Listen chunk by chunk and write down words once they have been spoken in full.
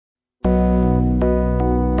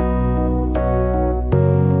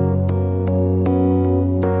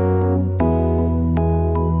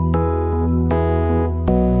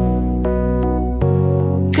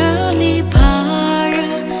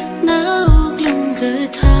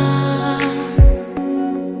Hey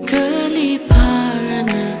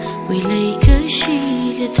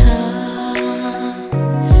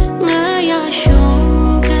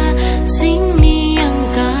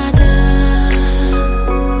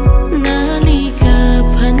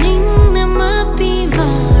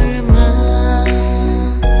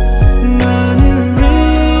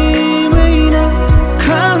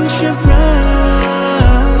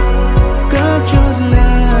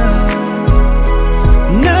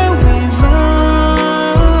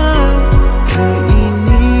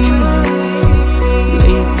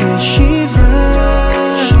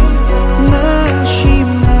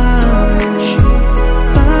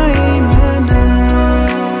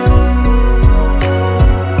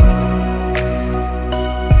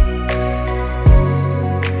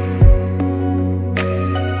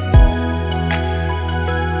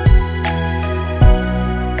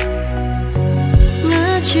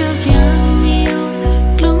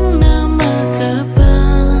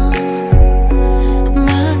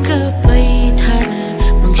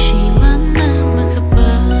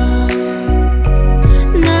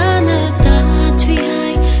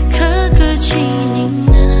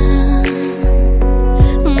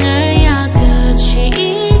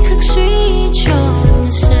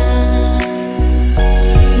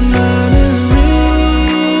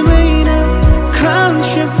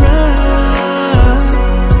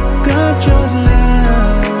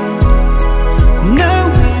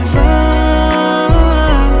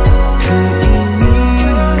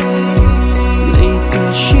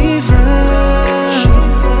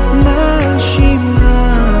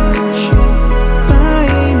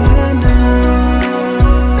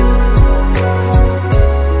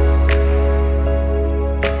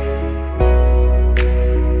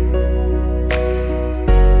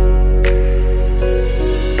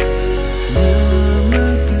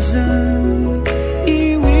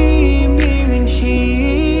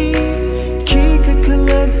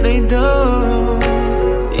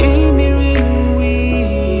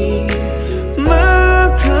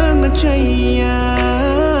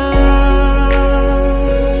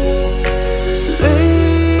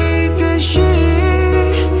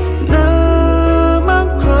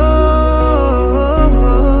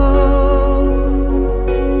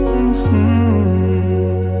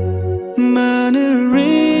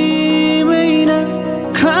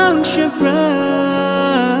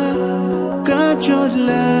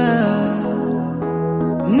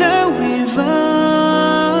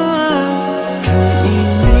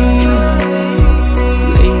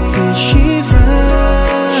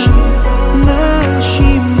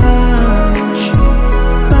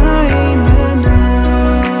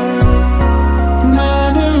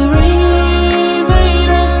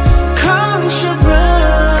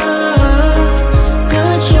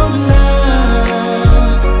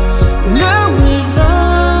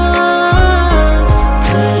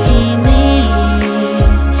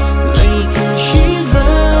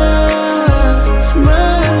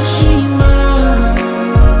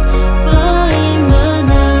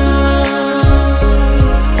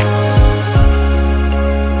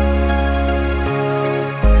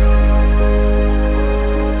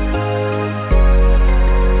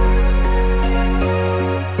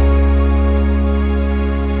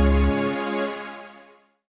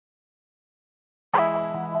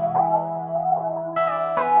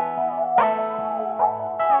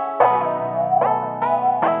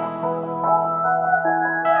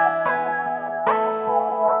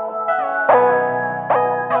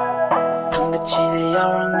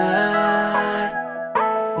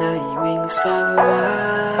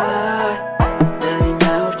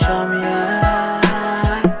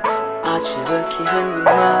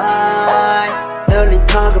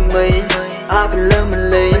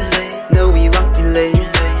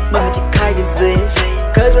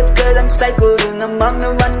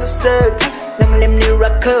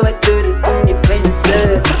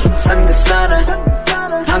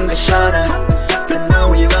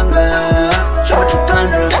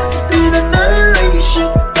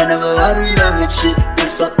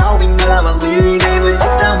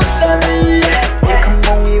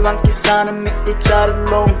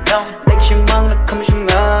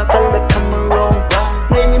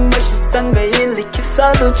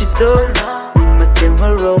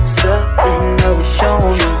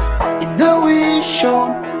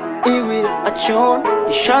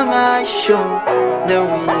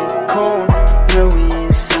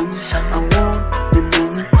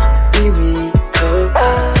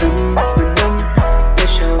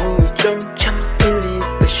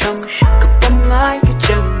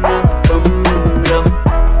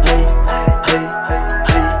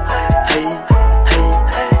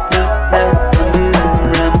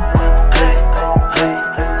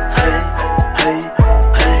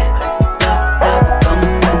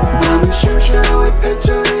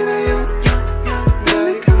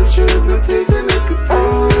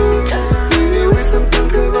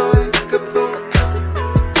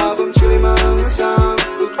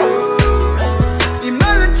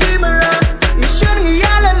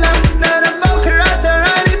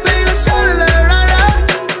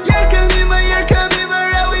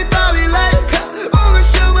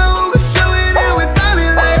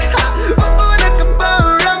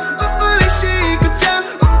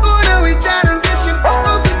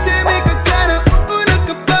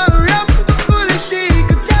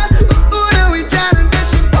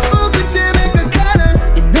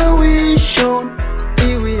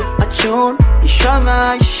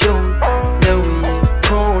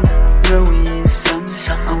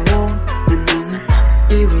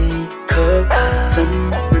刻怎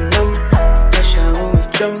么能把下无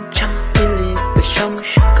争一粒的伤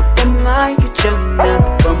可本来就真难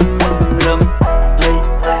放任嘿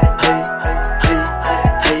嘿嘿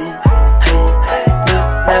嘿嘿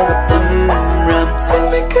那个本人怎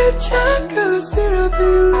么个价格了虽然被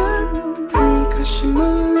了听可是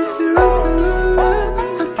梦虽然散落了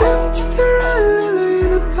我等着的人累累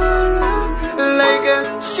的怕人来个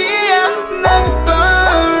夕阳能帮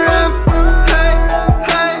人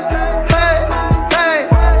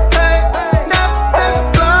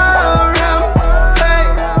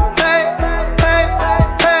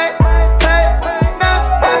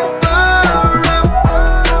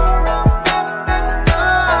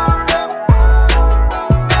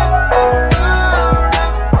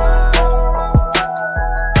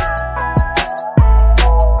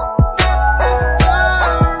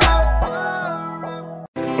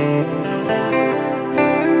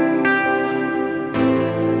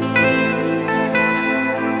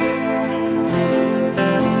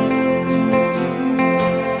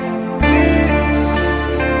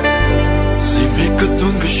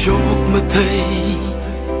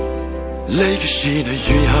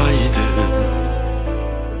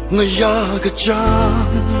我压个掌，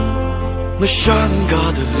我山嘎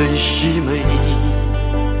的泪是美，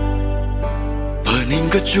怕您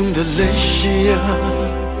个中的泪是呀，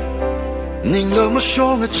您那么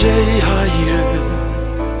说我这爱人，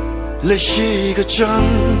泪是个掌，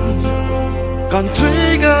敢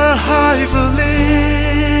推个海弗里，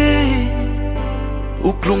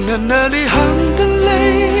乌克兰那里含的泪，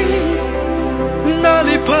那里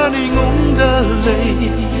怕你红的泪。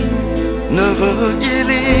Never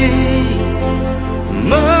ili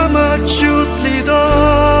Mama chút li do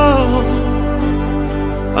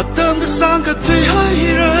Atam the sang ka tui hai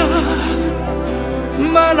ra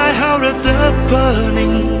Ma lai hao ra the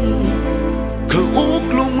burning Ka uk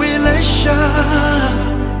lung we le sha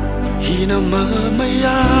Hi na ma ma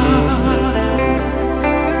ya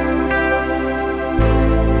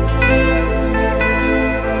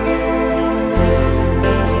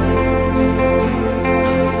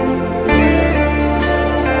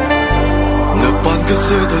个色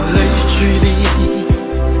的泪距离，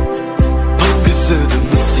半个色的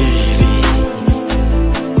没戏里，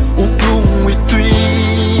乌龙为对，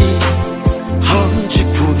行起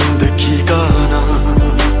普通的气嘎那，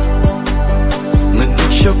能能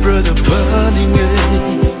小 brother 怕你哎，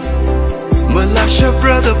没来小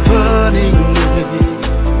brother 怕你哎，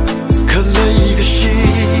可泪个戏，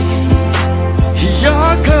呀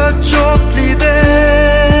可着里的，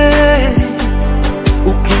乌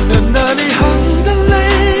龙的那里行。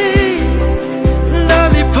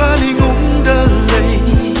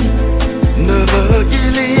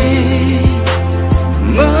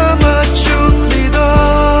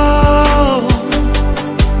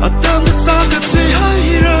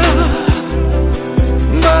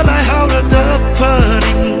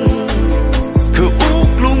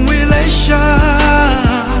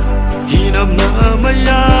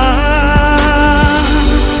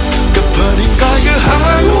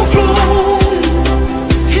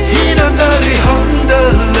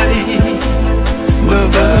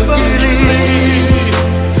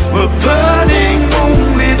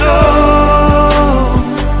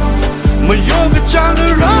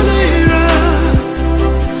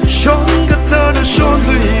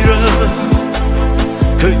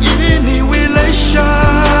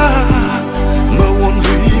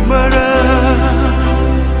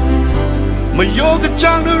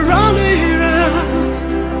Trang được ra lý ra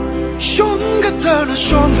Shôn gắt thơ là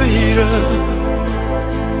shôn vì ra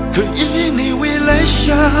Cứ ý ni vì lấy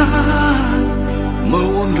xa Mà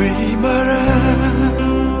ôn lùi mà ra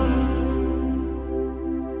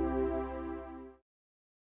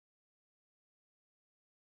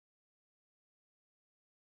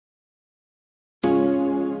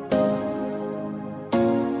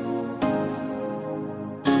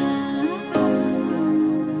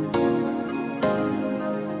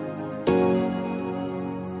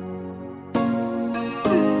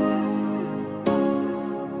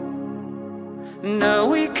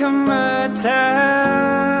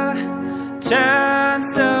ta chan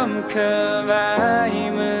sớm khờ vai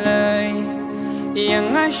mà lời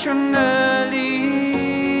yang ai xuân ali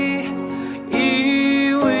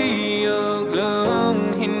yêu yêu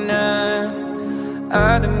lòng hina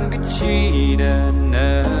adam cái chi đàn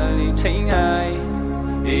ali thấy ai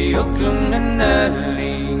yêu lòng nên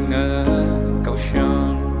ali ngờ cầu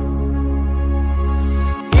son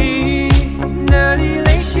i ali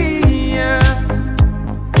lấy chi ya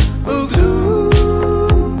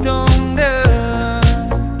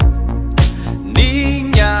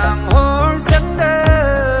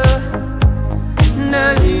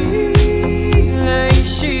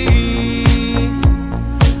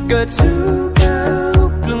Ketuka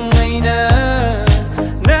uklung aina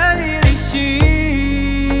nalilishi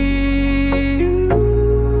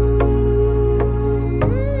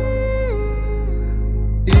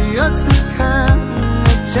Iat sekan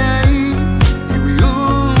ngecai Iwi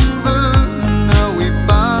umber na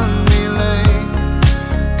wipang nilai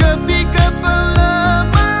Kepi kepala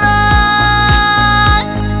melai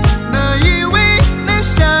Na iwi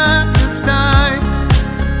nesya kesai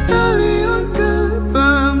Nalion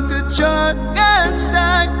kepam kecot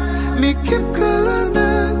ngasai Mikip kelana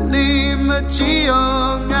lima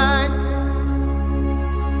ciongai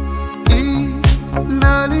I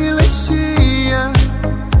nalilesia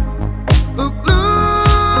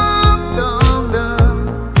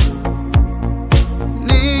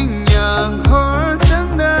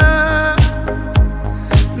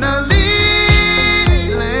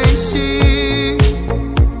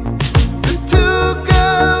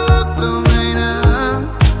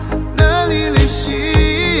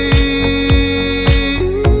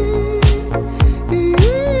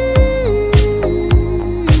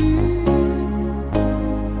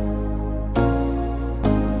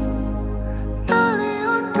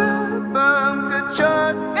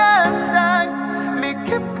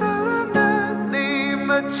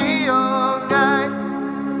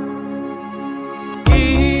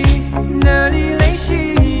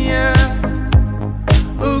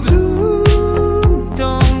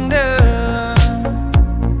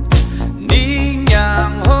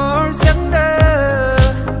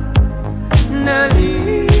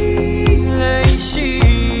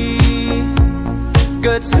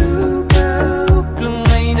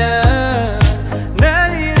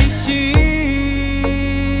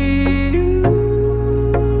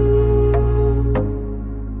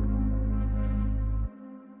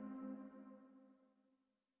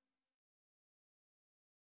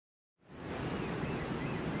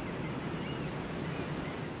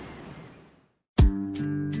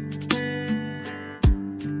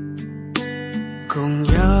Cùng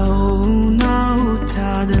nhau nao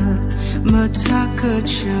ta de mà ta cơ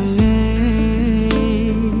chẳng nghe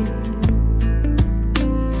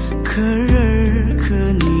Kharar kha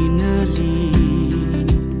ni na li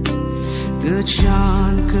Gơ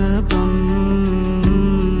chan cơ bầm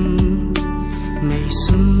Mây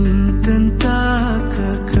xuân tân ta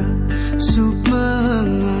cơ cơ Sup mơ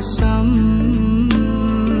ngờ xăm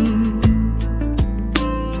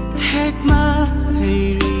Hét mơ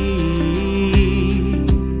hay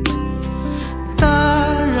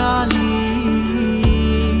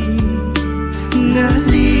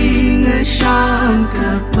Shan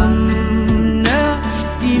kapam na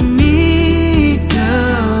imi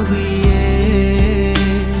kawiye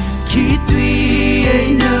Kitui ay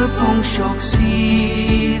na pong shok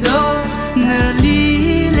si do Na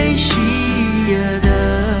li lay siya da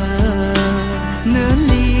Na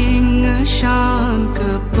li nga shan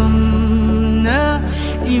kapam na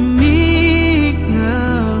imi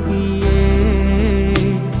kawiye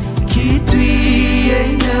Kitui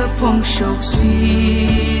ay na pong shok si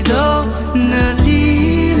do Na li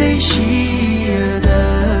lay siya da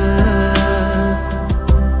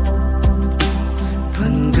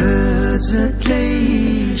Pangazat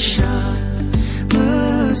lay siya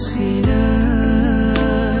masina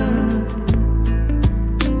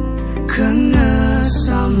Kanga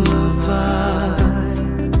samavay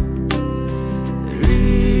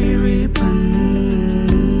Riripan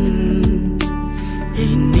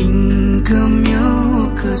Ining kamyo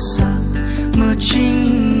kasa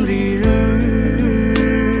Maching rirer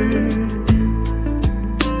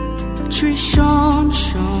Truy shon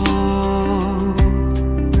shon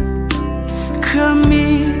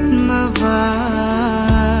Kamit mavai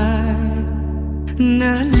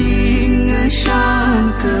Na linga shan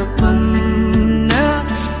kapan Na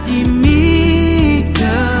imi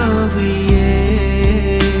kawiye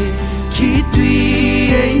Kitui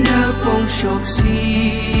ay na pong shok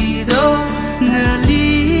si do Na li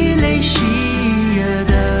lay siya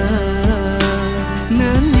da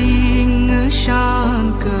Na linga shan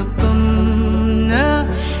kapam na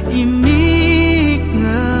imig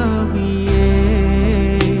ngawiye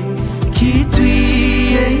Kitui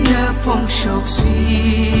ay na pong shok si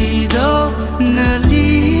do Na li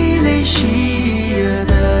lay siya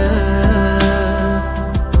da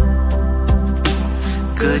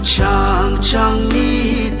Cơ chang chang ni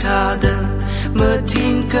ta da Mơ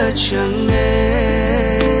tin cơ chẳng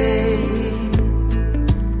nghe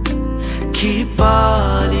Khi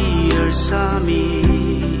pali ersami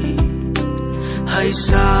Hai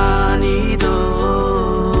sani do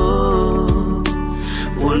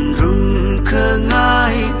Won rum cơ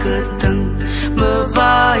ngai cơ tăng Mơ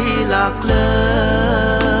vai lạc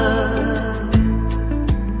lơ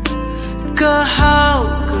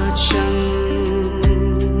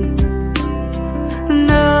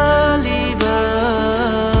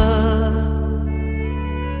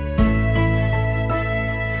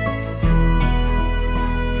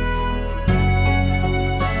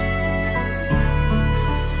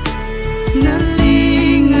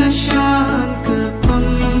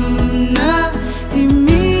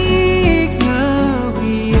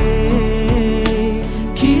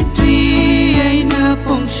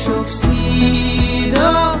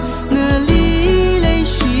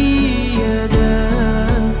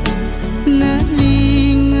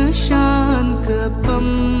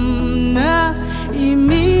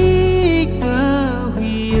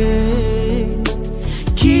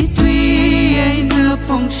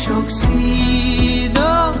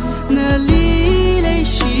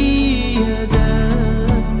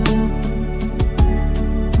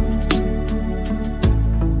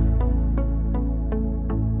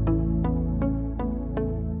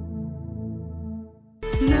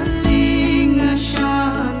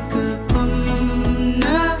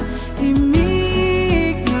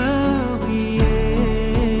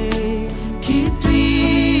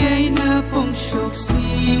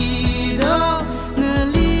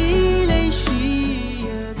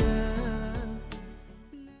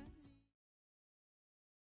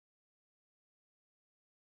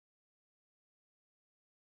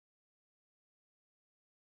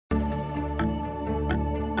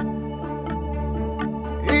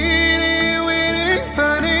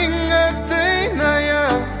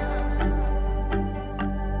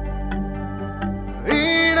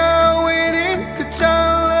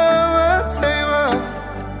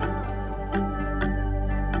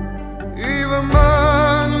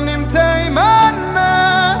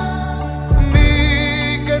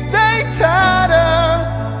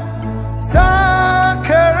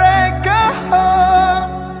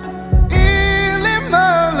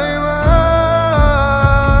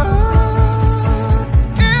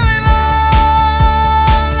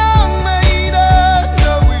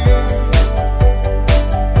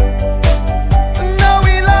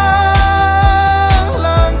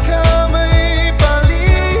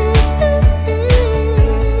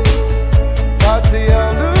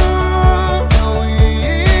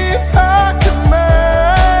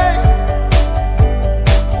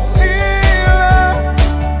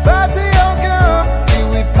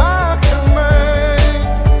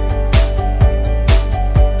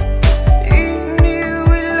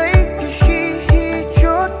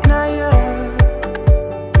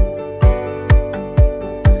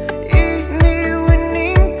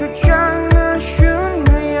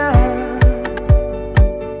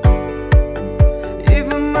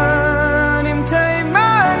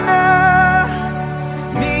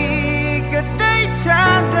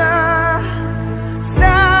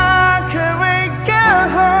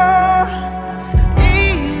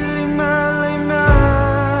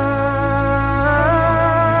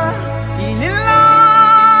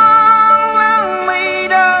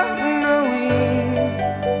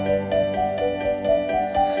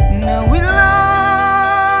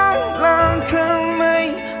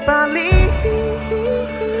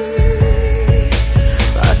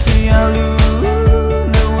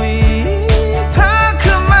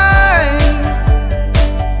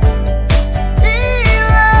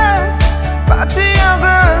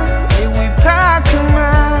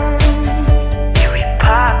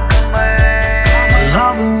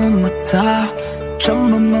ta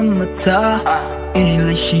trong mama ta in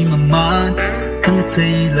là shi man khăng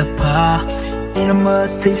tay là pa in mà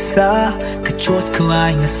tay xa cái chốt không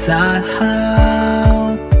ai ngờ xa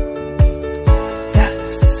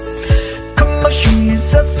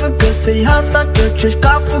say ha sa ke church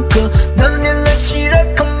ka fu ke nan le la shi ra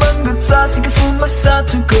come on good sa si ke fu ma sa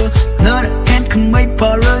tu ke na and come my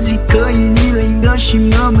parody ke ni le nga shi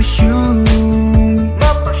ma ma shu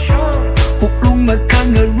u lung ma kan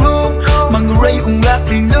ga ru mang ray ung la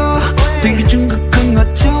ri lu pe ke chung ka kan ga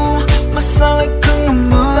tu ma sa lai kan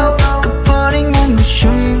ma ka pa ring ung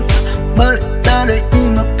shu ma da le I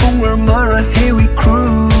ma pung wa ma ra here we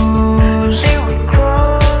cruise.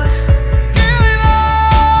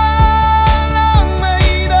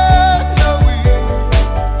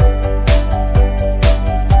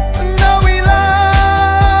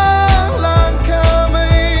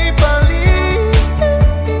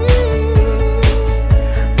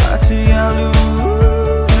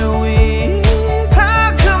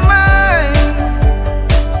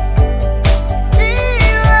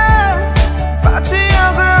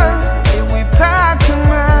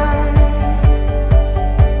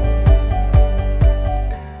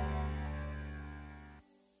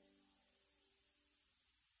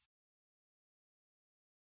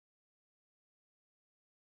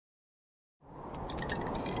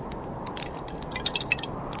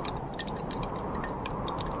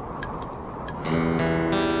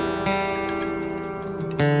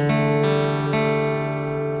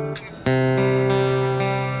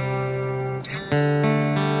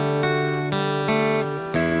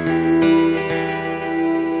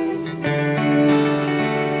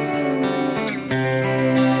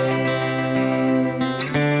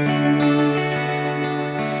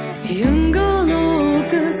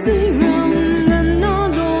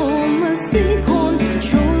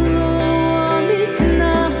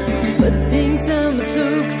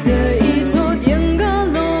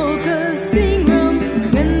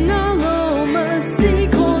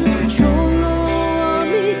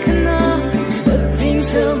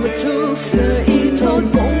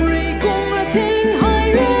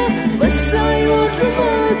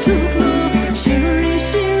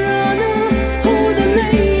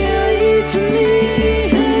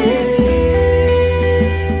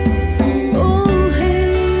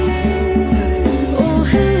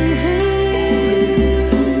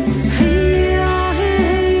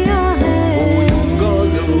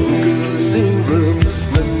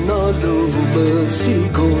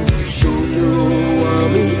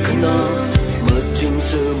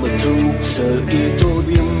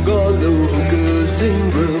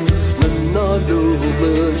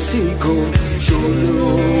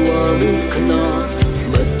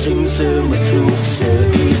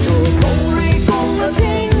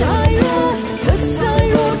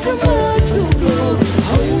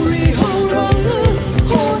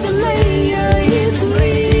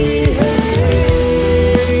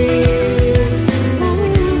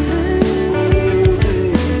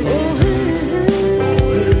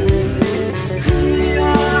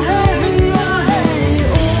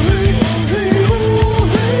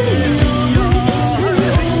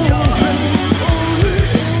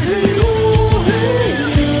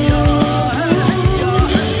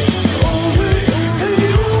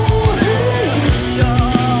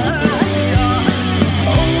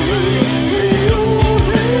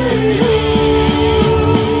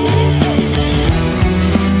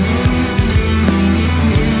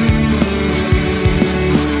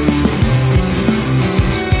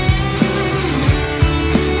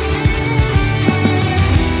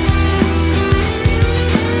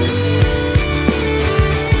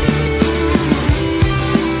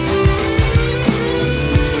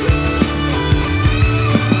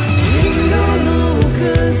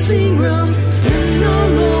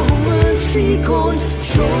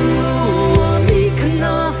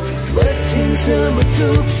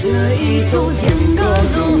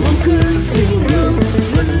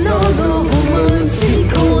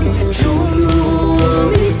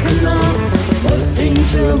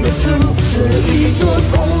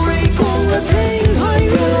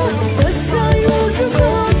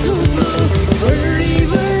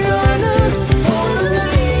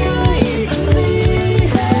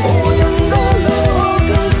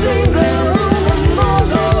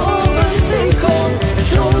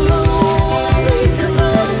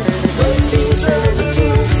 Things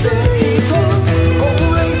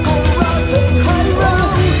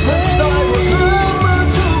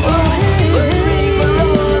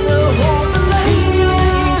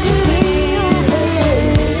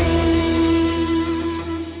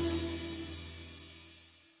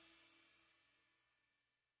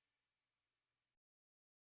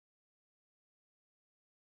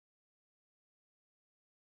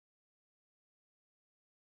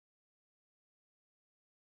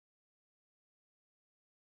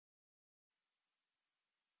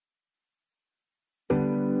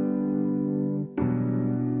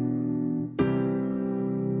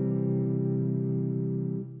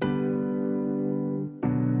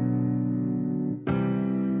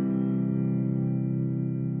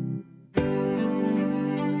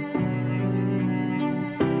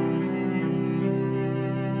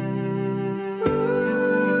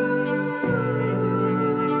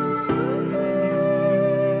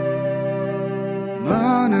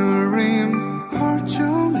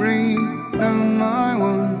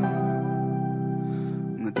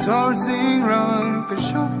thor ding ran ka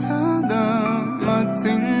shok tha da ma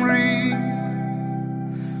ting ri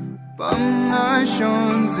bang ai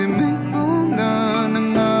shon zi me bong da nang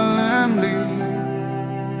lam li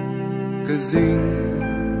ka zing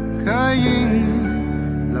ka yin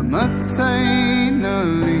la mat thai na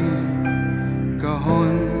li ka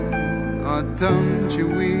hon atam chi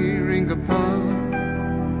wi ring ka pa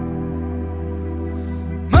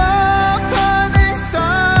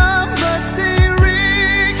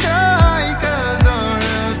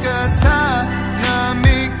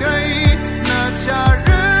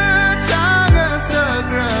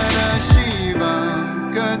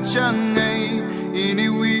chẳng ngày ini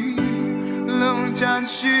wi lòng chan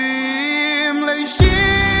shim lấy shi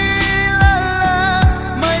la la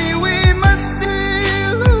mai wi masi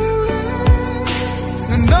lu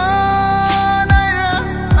no naira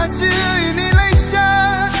achu ini lấy sha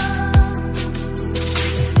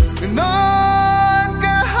no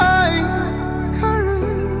ka hai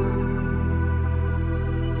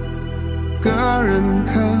karan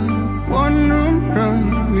ka one room ra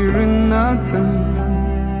mirinatam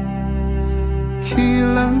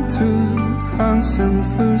Kilang tu hang san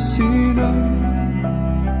phu si da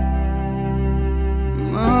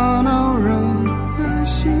Manao ra pa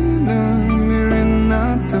shi na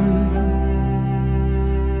mirinatam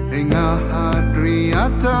Inga hadri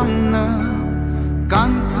atam na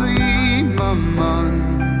Kan tui maman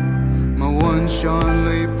Ma wan shan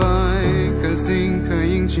lay bai Ka zing ka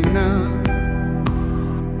ying chi na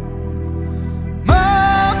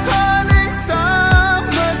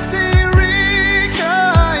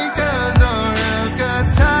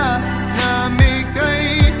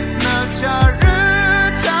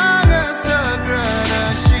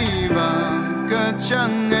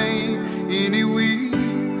chẳng ngày ini wi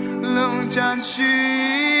lòng chan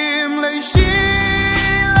shim lấy shi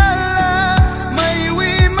la la mai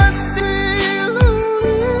wi masi lu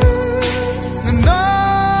no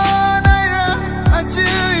naira achu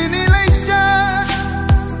ini lấy sha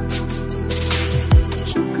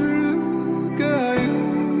chukru kayu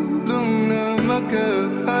lung na maka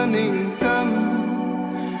paning tam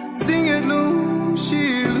sing it lu shi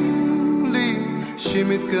lu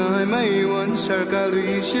Shimit kai mai wan sharka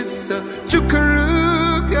lui shit sa chukru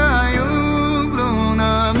kayuk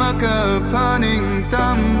luna maka paning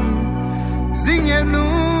tam zingye lu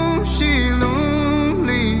shi lu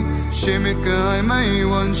li Shimit kai mai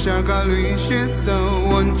wan sharka lui shit sa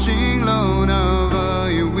wan ching lo na va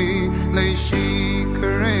yu wi lay shi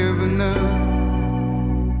karevana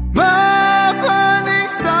ma paning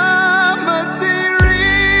sa matiri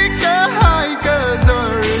ka hai ka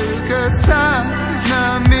zor ka ta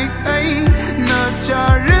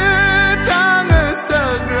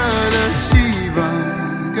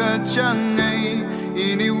chẳng ngày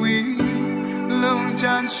ini wi lòng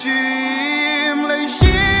chan shim lấy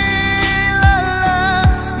shi la la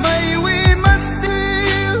mai wi masi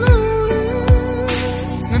lu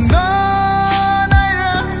no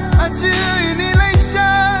naira achu ini lấy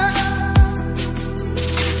sha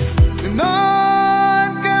no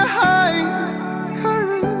ka hai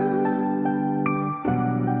karu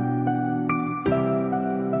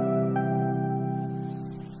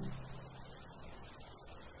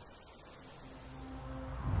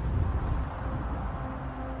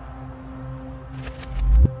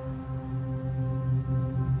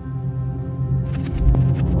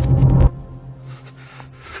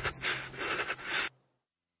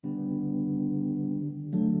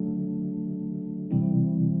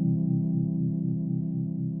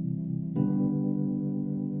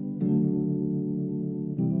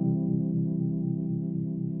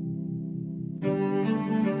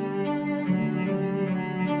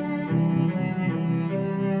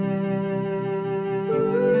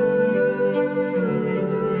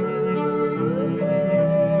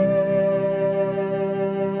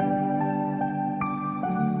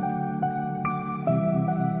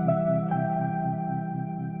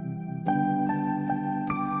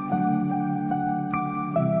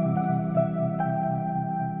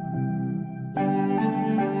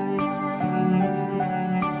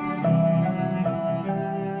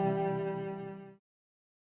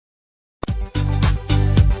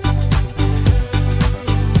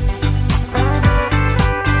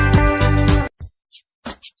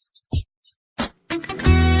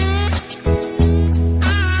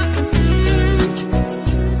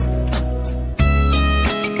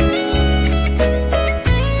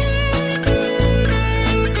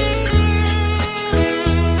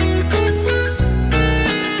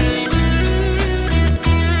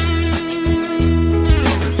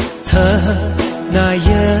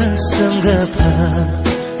나의 성급한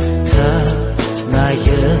다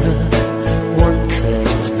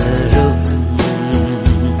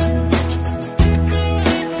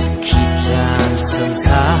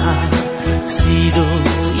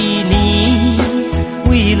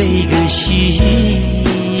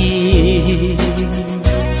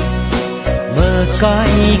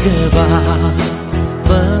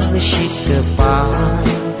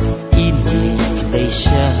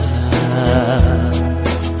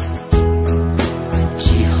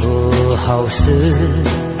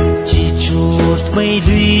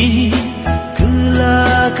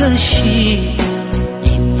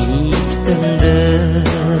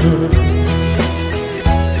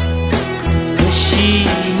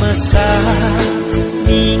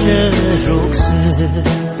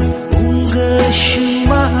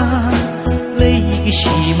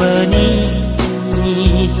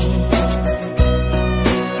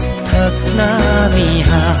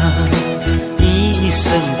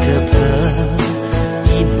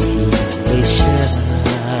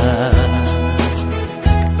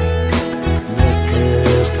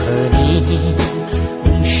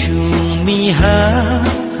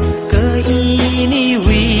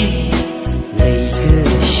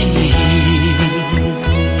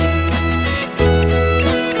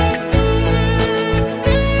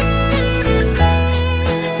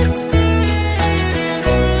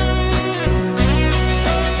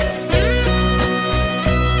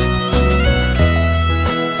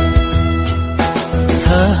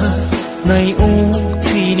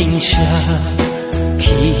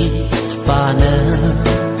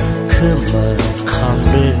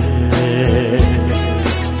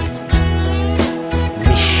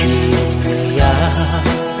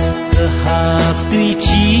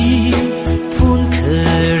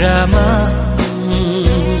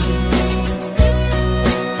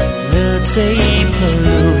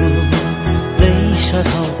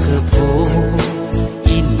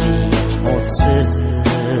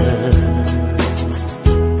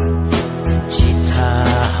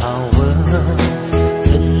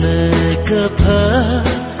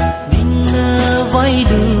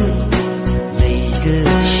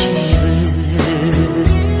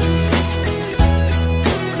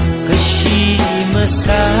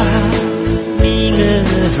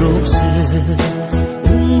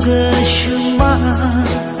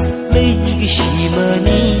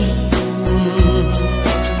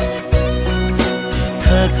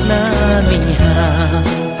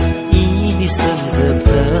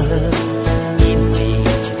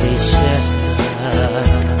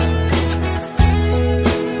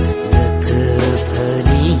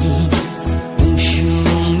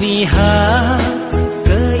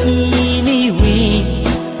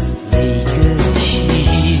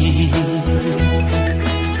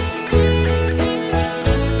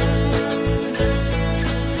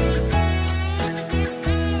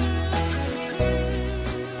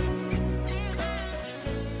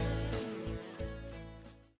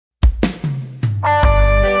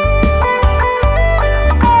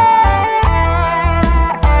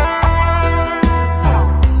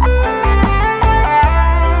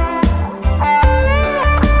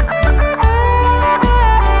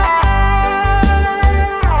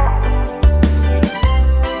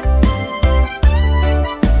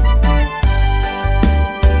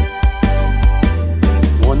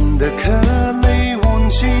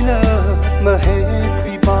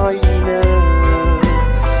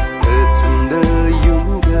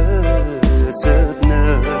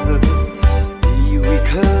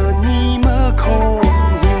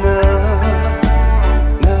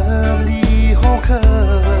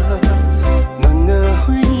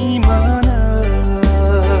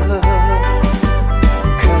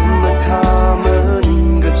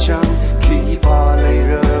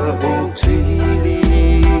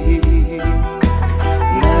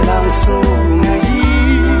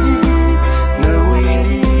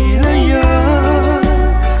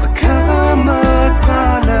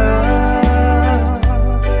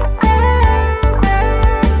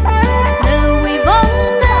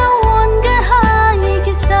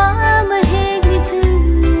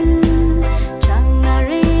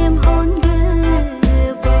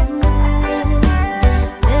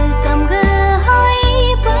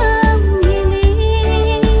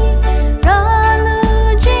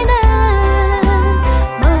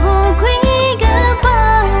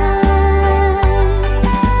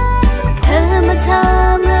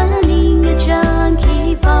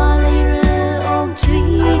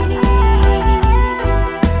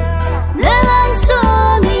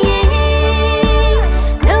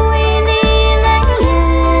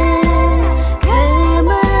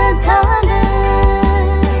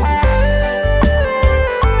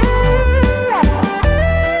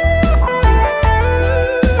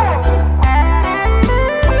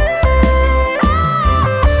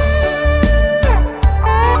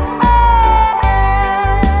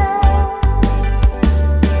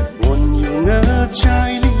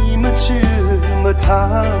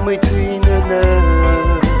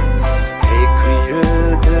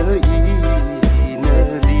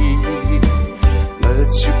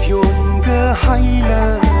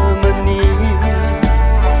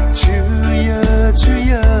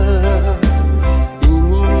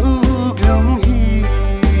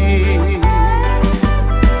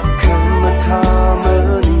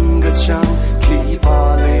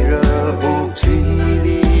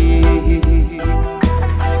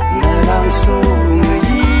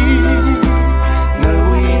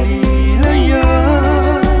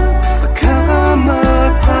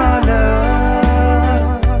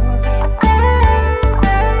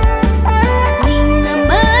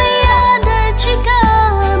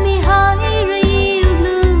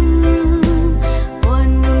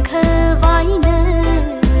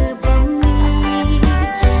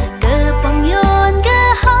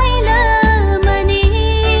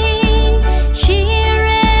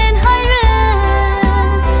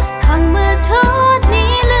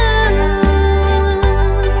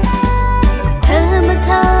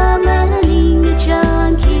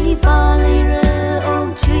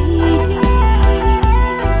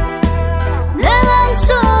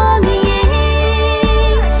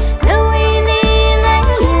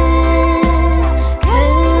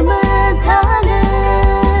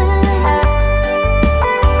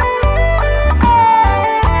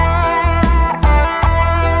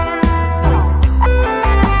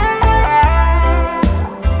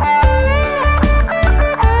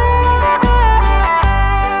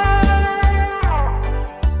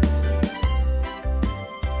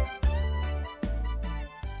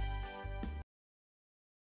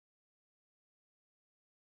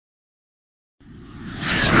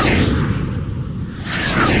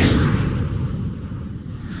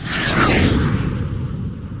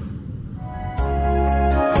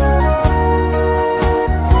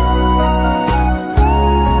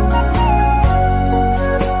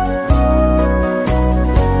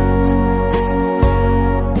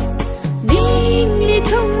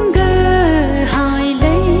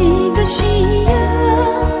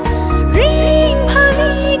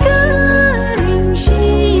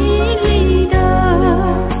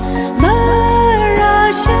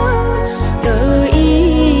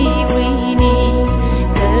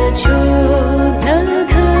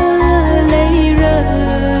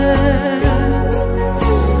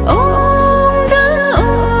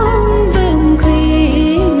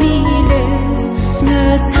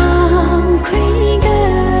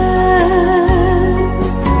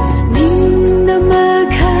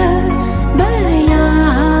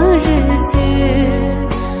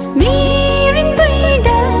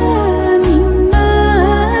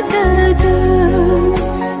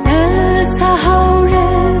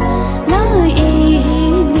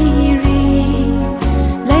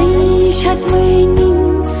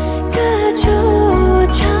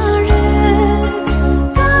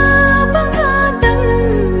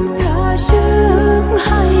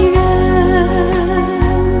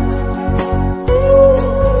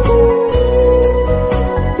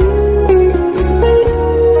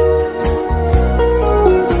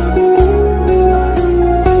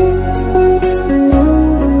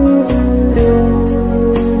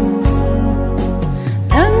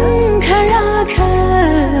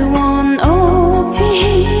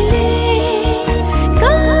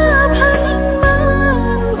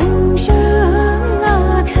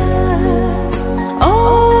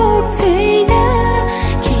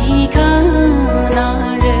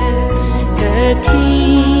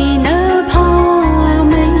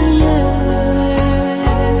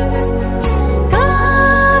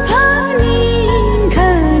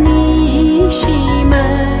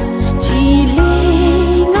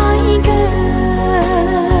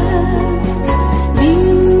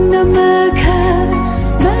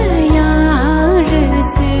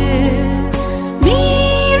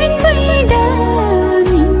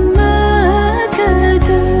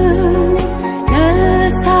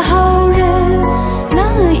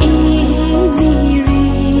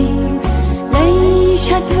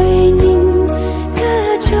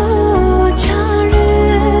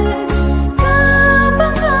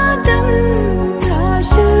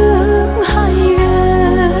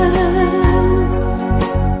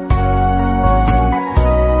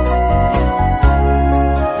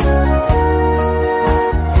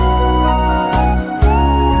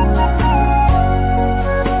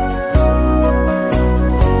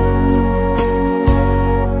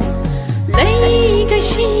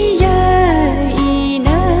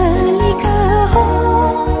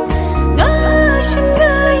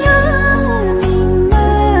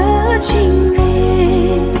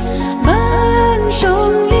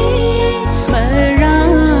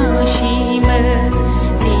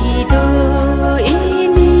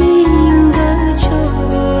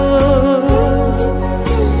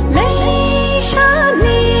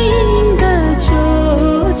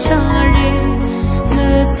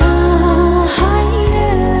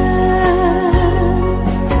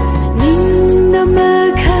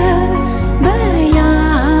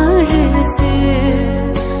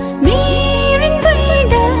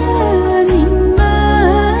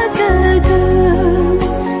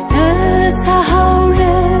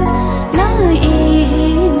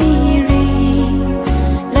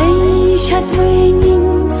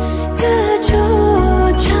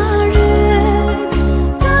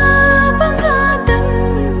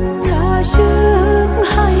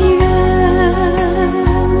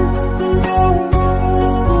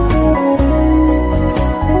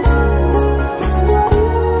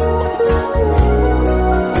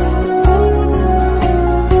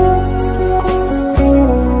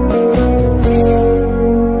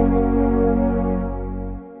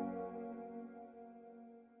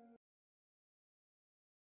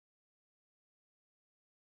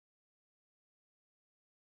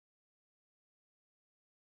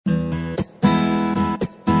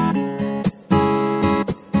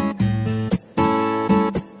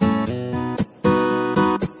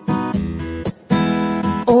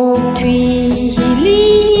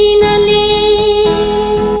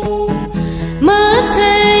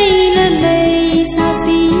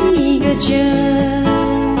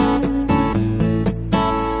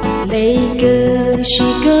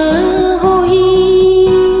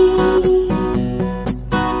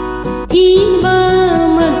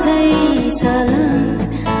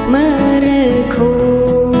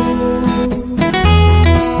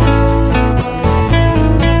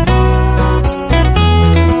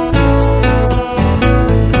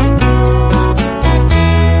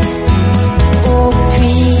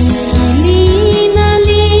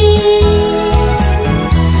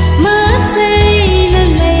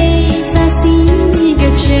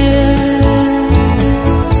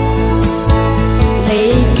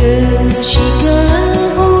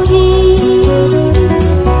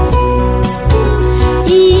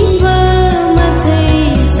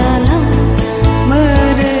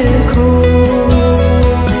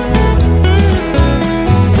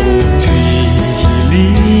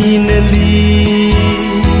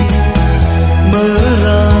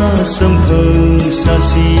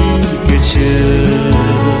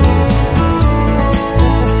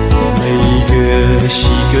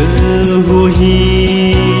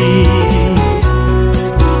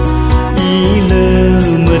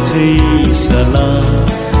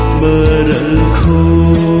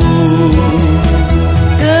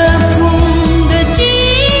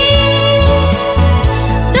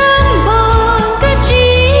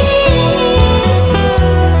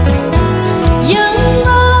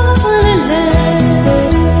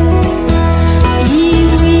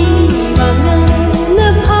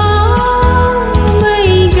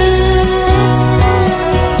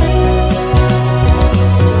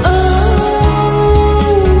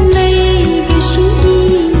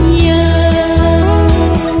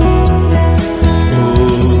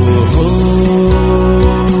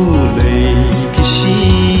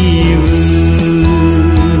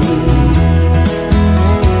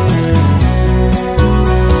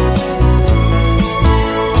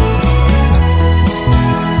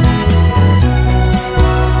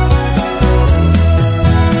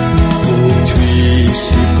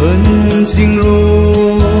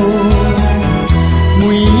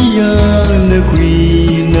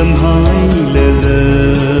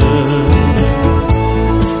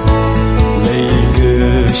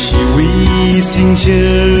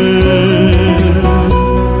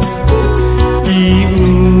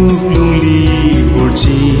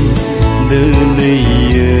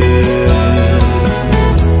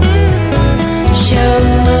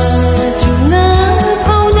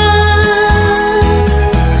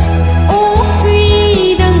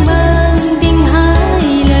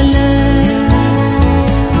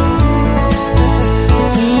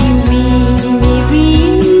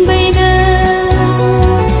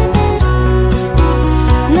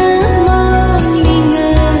na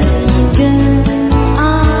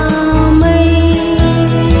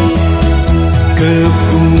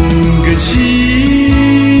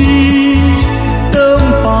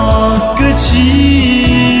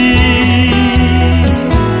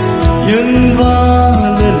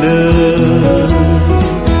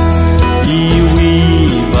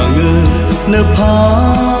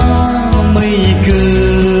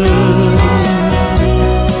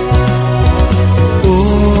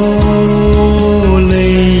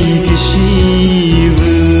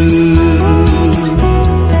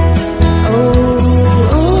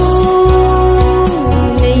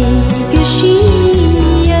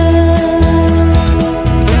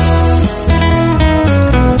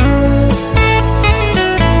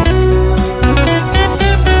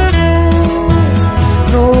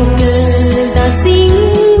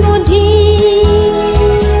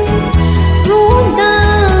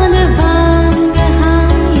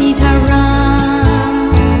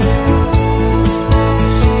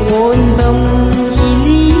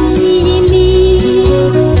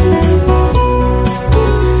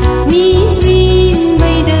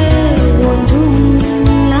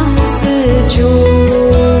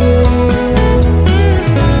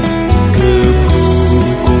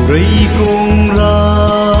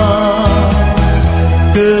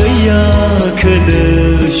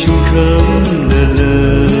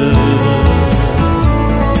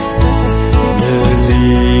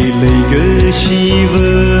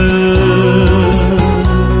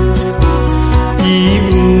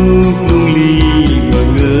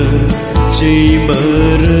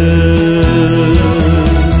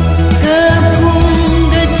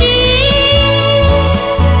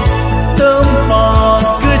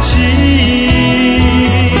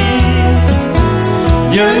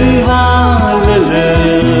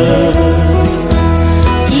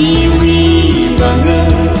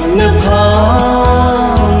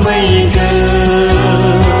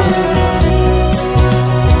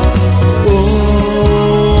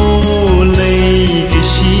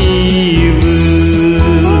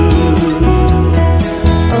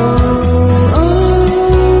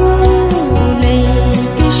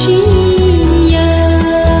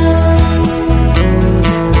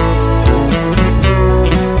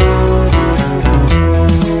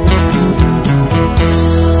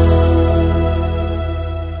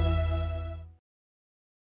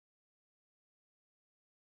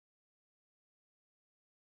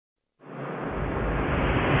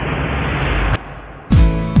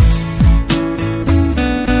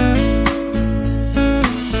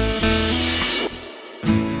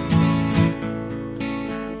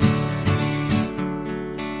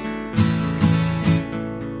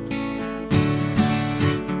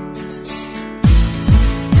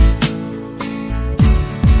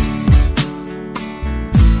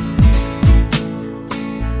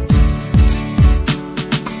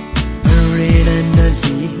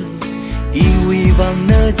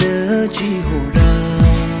chi hồ ra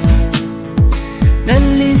nan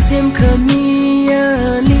li xem khmia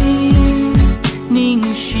li ning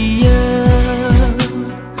shia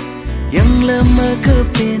yang lama ke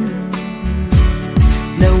pen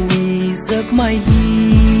na wi zak mai hi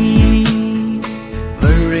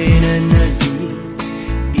verena na li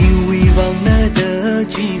iwi wang na da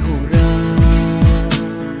chi ho ra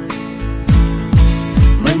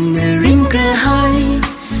man rim ka hai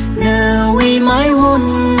na wi mai won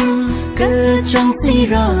ka chang si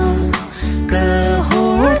ra ka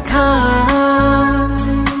hor tha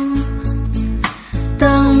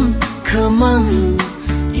tang khamang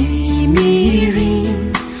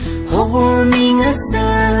hor mình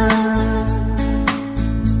asa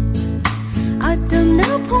atam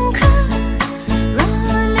na phong kha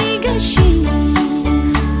ra lấy ga shi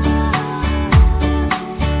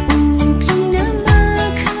uklung na ma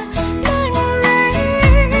kha nan re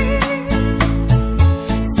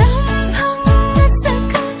sam hang na sa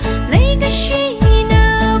kha lấy ga shi na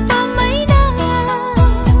pa mai na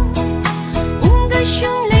ga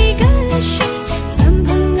shung lấy ga shi sam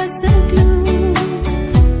hang na sa klu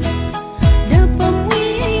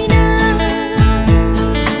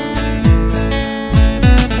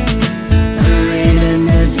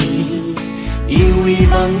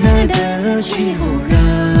chi hồ ra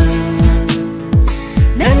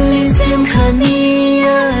nan li xem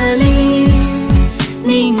khmia li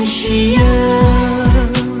ning shia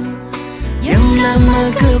yang lama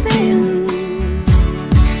ke pen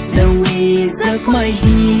na wi zak mai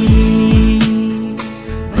hi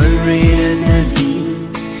verena na li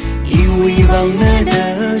iwi bang na da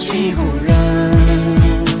chi hồ ra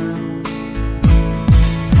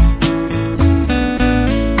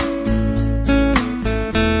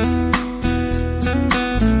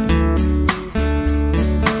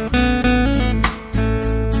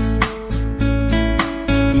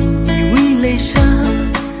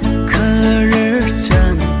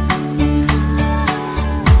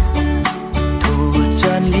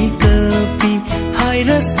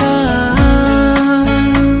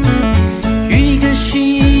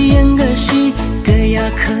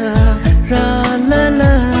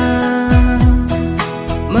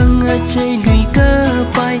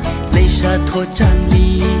thô chan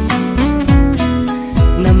li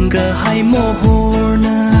nam ga hai mo hor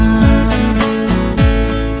na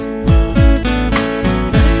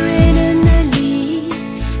verena na li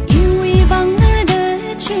iwi bang na da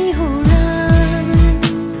chi ho ra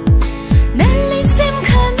nan li xem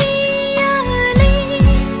khmia li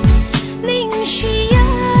ning shia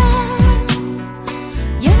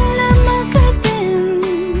yang lama ka ten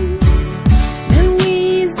na wi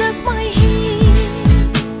zak mai hi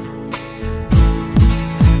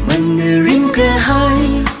rim ke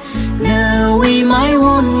hai na wi mai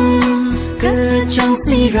won ke chang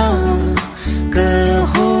si ra ke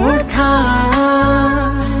hor tha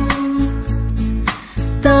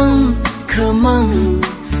tang khamang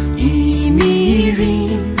i mi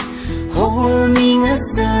rin hor ming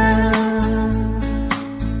asa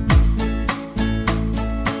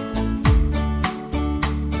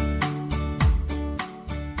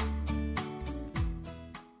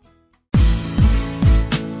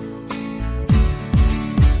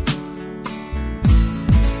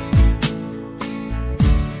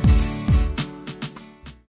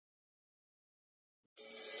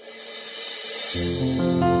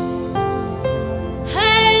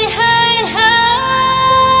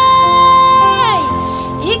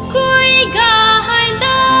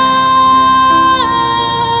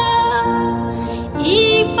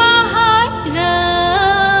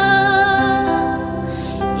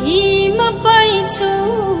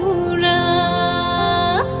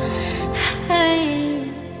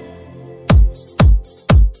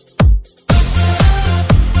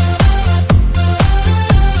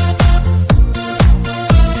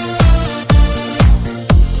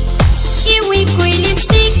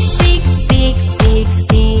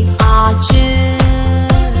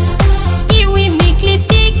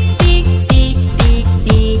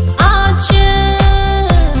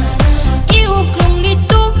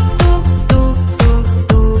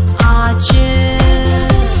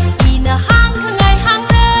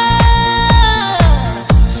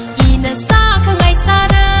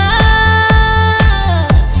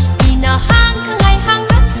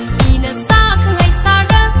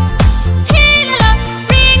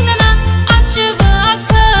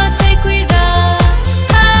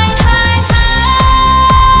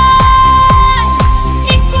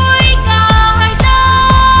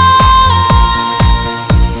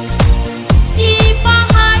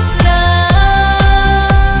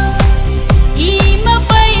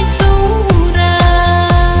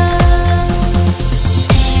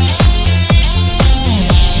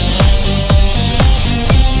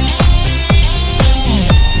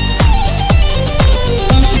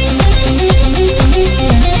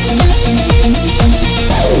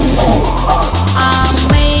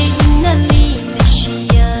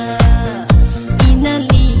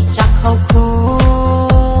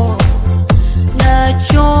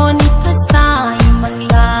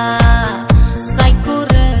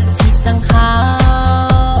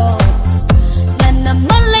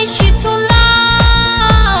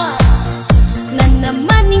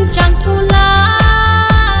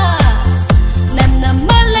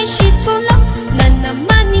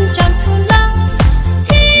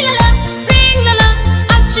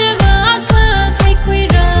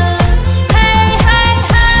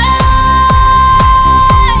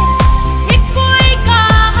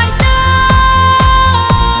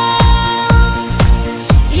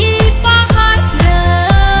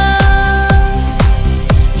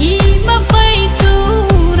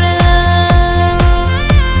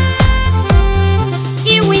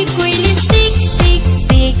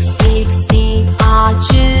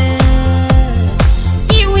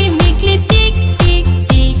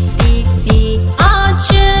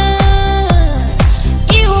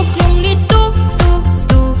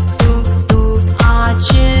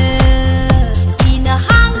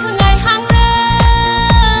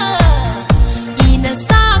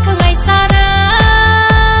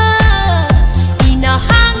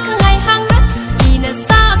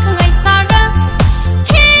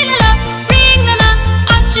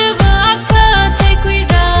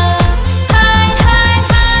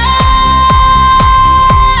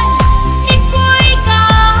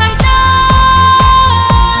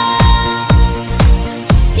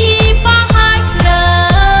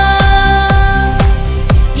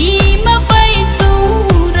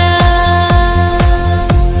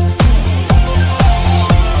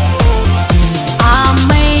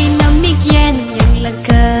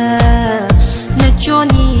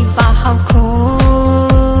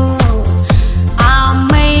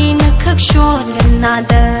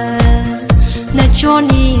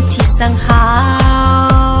sang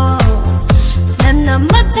hao lần nào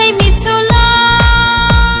mất thấy mi thu la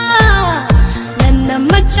lần nào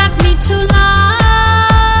mất chắc mi thu la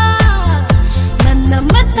lần nào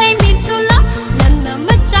mất thấy mi thu la lần nào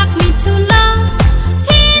mất chắc mi thu la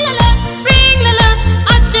thi la la ring la la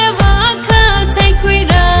ở chơi vợ khờ thấy quy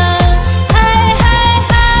ra hey hey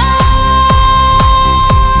hey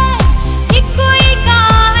ít quy cả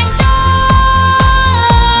anh đó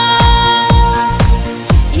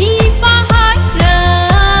ý ba hai ra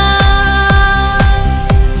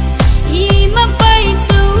ý mà bay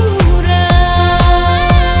chu ra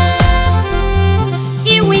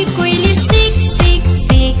ý quy quy li xích xích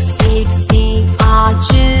xích xích xích à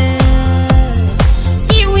chứ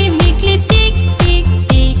ý quy mi li tích tích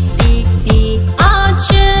tích tích tích à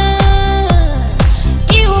chứ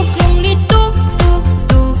ý u cùng li tuk tuk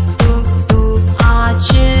tuk tuk tuk à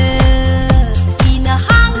chứ ý na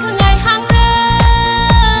hang khang ngày hang ra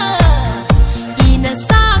ý na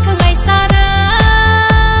xa khang ngày xa ra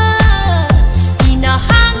ý na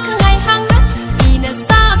hang khang ngày hang ra ý na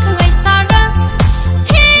xa khang ngày xa ra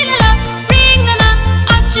thi la la ring la la à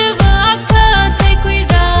chứ vợ khờ thấy quy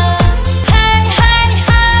ra hey hey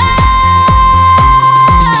hey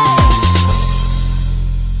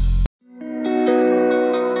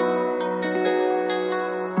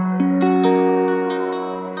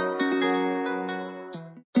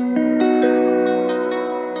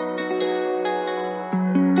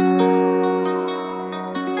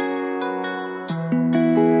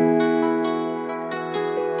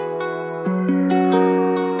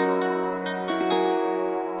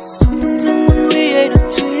Something when we ain't a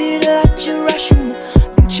Twitter, you rush me.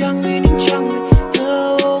 Ning chang me,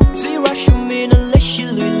 go. Tui rush me, na lấy shi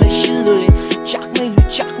lui.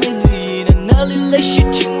 Chắc mày lui, na li lấy shi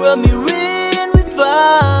chinh ra mi rin vi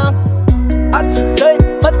vang. Anh sẽ thấy,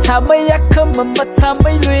 mất thà mày ác không mà mất thà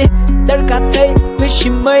mày lui. Dar cả thấy, lui shi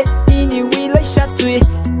mày, đi ni vi lấy xa tui.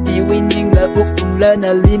 Đi vi ning là buộc cùng là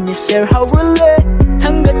na li mi ser hao rule.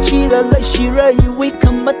 Thằng gà chi là lấy shi ra, yêu vi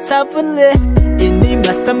không mất thà vấn lệ. Ini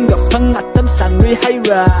masam gặp phăng ngặt tâm sang người hay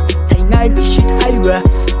ra thấy ngay lúc shit hay ra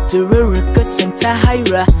từ rơ cơ chẳng ta hay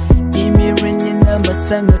ra imi rin nhìn nó mà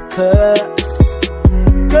sang ngặt khờ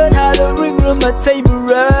cơ thà đôi ring rồi mà thấy bù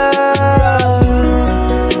ra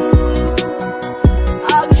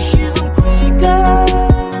anh chỉ muốn quỳ ca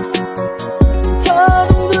hơn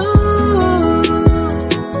luôn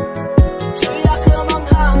tôi đã không mong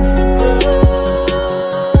hàng phục cơ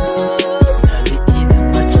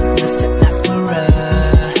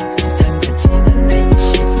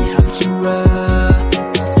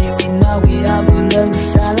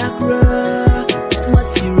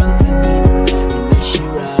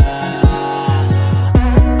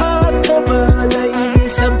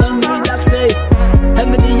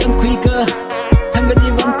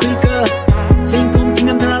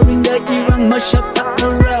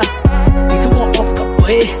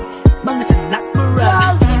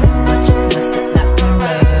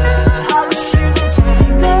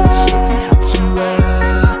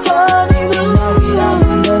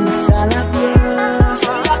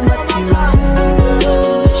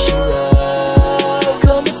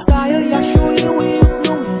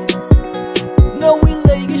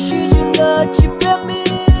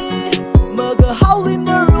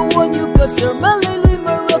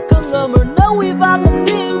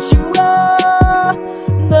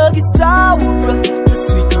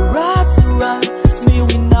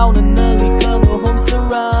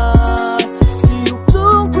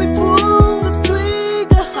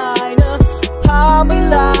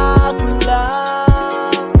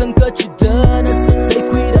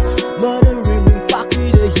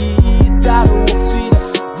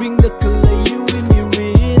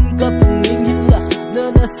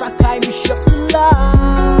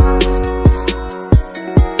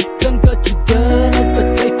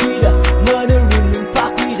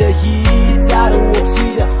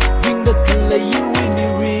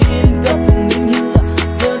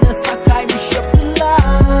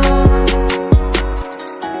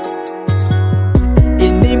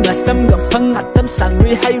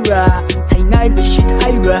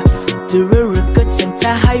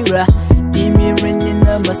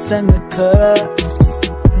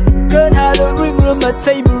cơ thà đôi ring rồi mà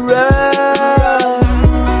thấy bù ra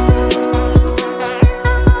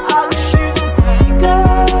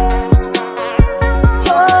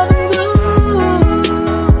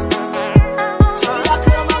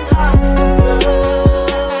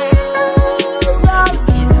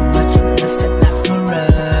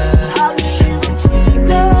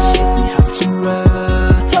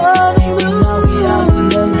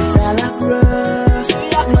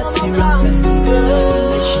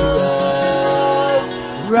Shira.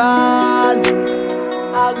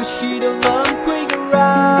 아가씨도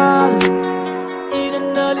맘퀴가란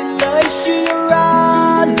이런 날이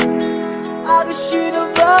날씨가란 아가씨도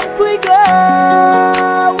맘퀴가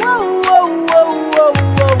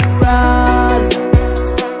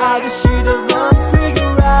아가씨도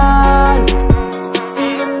맘퀴가란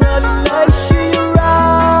이런 날이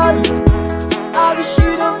날씨가란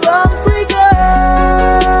아가씨도 맘퀴가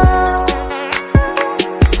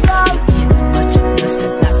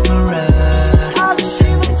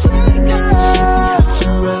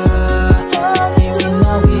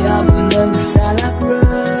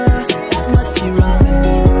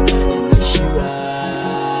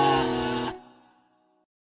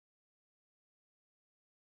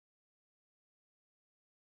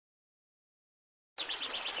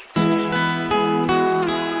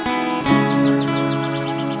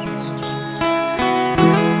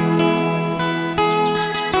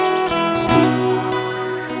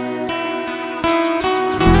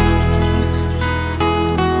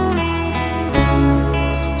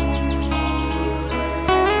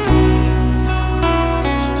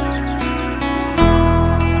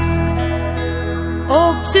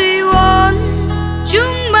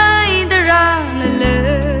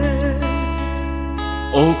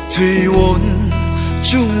thủy ôn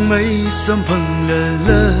chung mây sâm phẳng lờ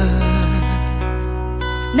lơ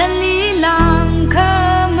nan lý lang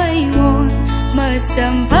khơ mây ôn mơ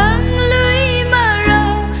sâm phẳng lưới mơ rơ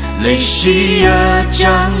lệ xì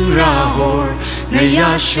trăng ra hồ ngày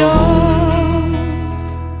ya show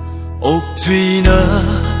ốc thủy nơ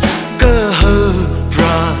cơ hơ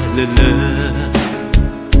pra lờ lơ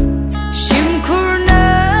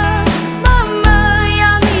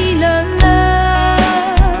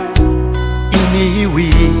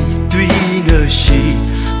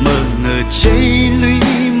chơi lũy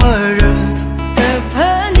mơ rơ tập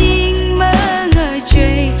hơ ninh mơ ngờ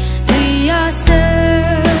chơi lũy ya sơ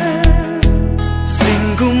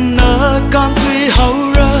sinh cùng na can thủy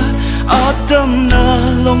hậu rơ a tâm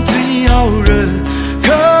na lòng thủy hậu rơ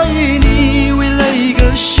khơi ni vì lấy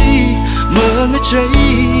cái gì mơ ngờ chơi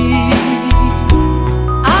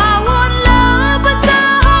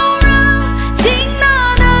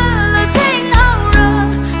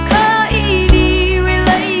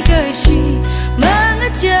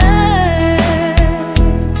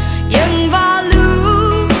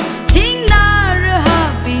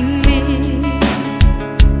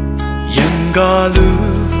ga lu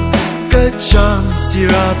cái chang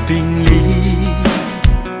sira ping li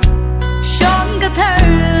shon ga thar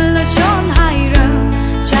la shon hai ra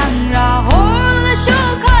chang ra hor la sho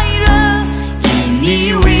khai ra ini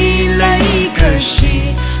wi lấy cái gì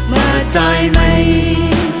mà tai mây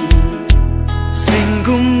sinh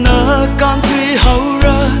cùng na can thủy hậu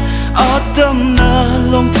ra a tâm na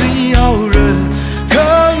lòng thủy hậu ra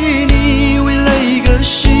khơi ni wi lấy cái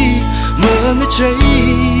gì mà ngỡ chơi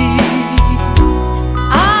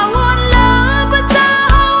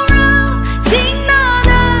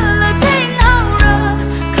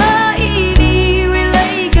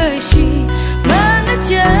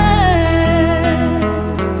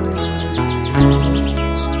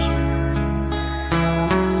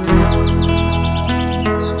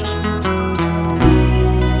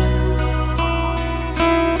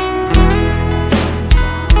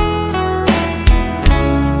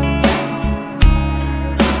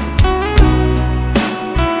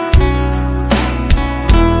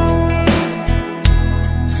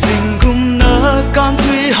can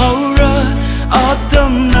thủy hậu ra a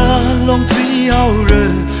tâm na lòng thủy hậu ra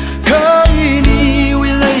khơi ni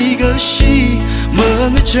vì lấy cái gì mơ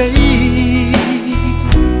ngỡ chơi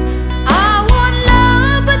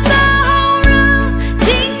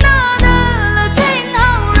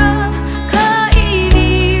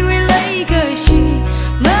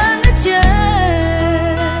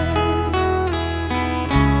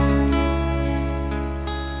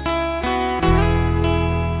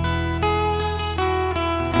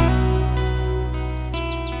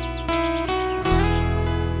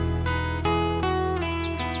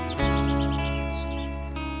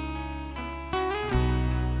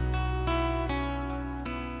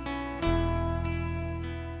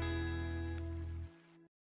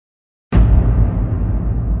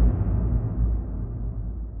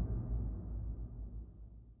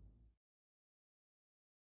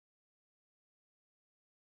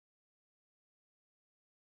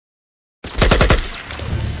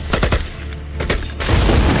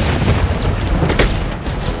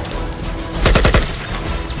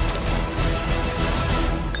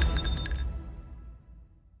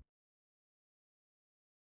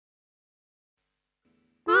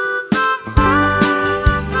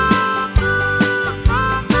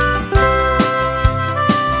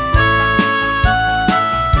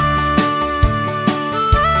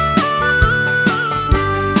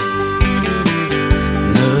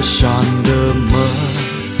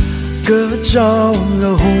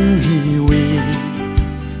ở hông hi vi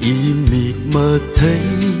y mịt mờ thấy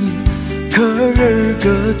khờ rơ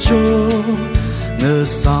cơ cho ngờ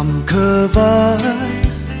sam khờ va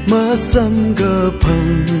mơ sam cơ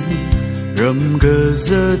phăng rầm cơ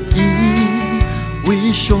giật y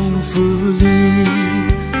vi sông phu li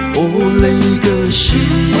ô lấy cơ shi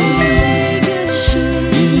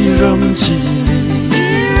y rầm chi li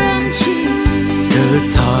cơ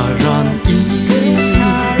thà ran y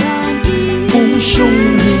ung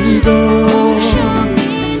sông ni đô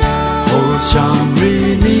hồ cham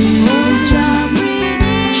ri ni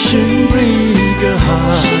shin ri cơ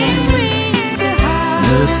hai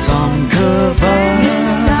nơ sam khờ va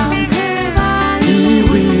y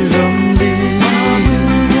vi ram li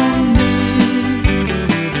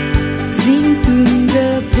zin tum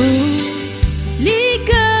gơ pu li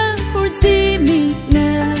cơ hor zi mi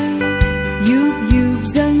nơ yup yup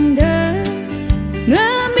zang đơ ngơ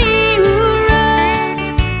mi u ra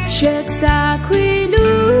shek sa khui lu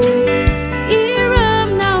i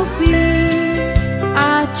ram nao pi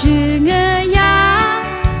a chư ngơ ya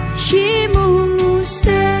shi mu ngu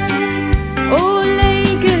se o lei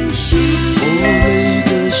gơ shi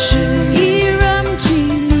i ram chi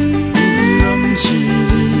li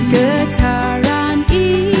gơ tha ran i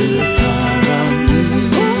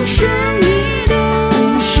ung shung ni do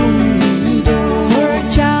hor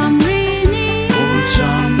cham ri ni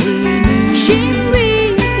shin ri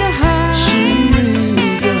gơ ha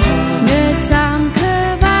nơ sam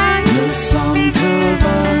khơ vai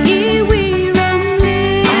i vi ram li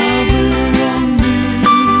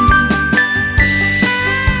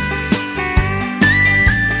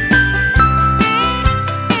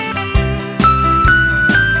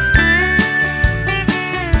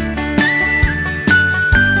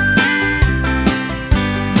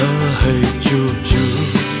nơ hay chụp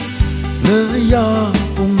chụp nơ ya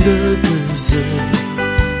bông đơ cơ giờ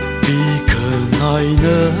bi khờ ngài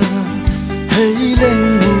nơ hay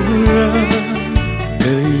lên mù ra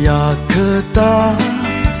nơ ya khờ ta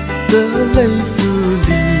đơ lấy phu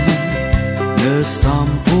li nơ sam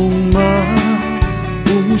bông ma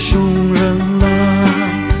ung sung răng la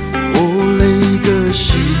ô lấy cơ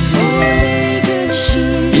shi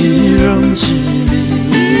y răng chi li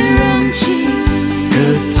cơ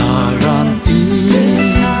thà ran y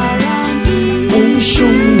ung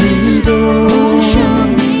sung ni đô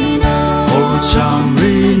hồ cham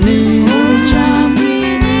ri ni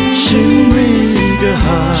shin ri cơ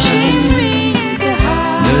hai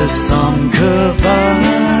nơ sam khờ va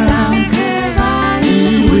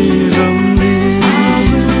y vi ram li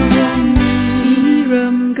i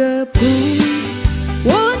ram gơ pu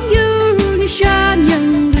won yu ni shan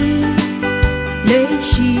yang li lei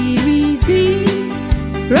shi ri zi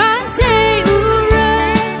ran te u ra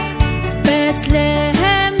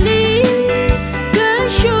Bethlehem li gơ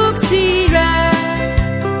shuk si ra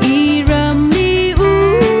i ram li u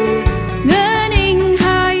ngơ ning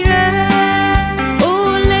hai ra o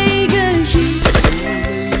lei gơ shi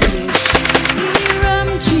i ram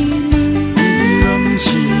chi li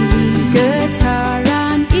gơ tha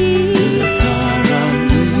ran i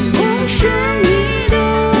ung shung ni do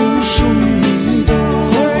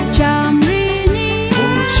hor cham ri ni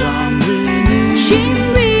shin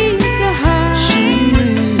ri gơ ha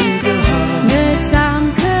nơ sam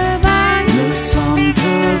khơ vai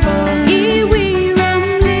i vi ram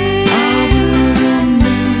li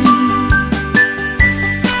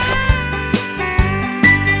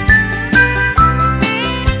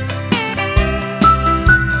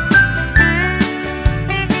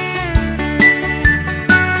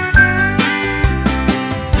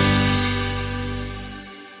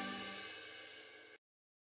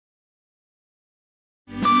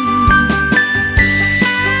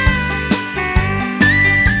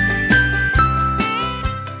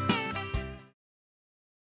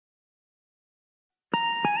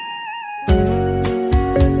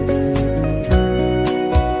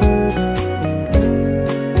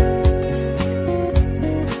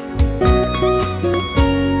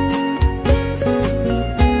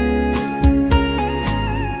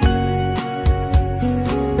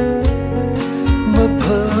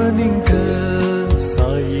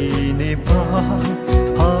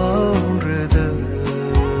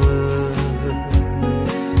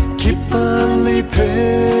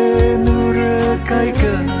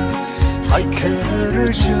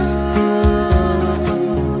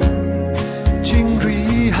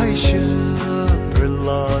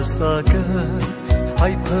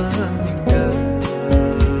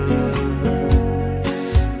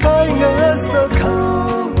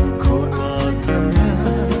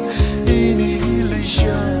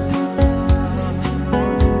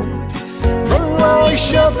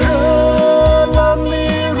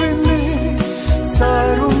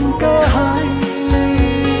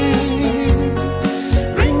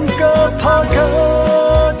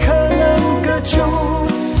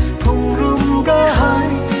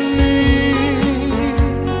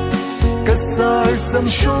sầm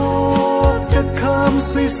sốt các khám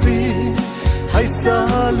suy xì hay xa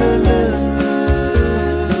lơ lơ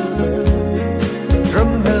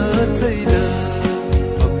râm nơ thấy đờ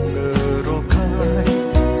bằng ngờ rô khai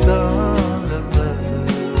xa lơ mơ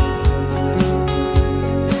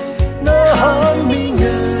nơ hán mi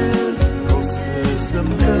ngờ rô sư sầm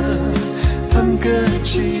cơ thăng cơ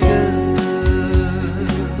chi đờ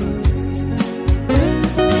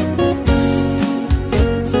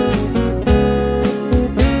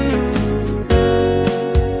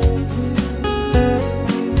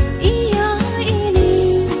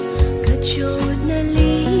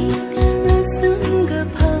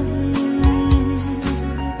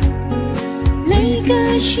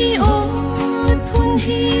She ot pun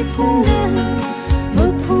hi pun na mo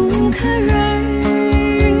pun kharar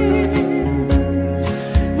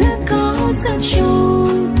na có sa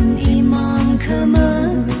chôn imam khama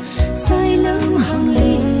sai lam hang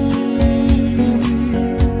li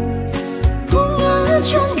pun na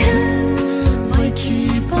chôn kha vai ki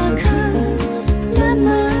pa kha la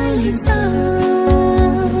mai sa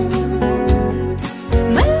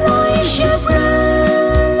Malaysia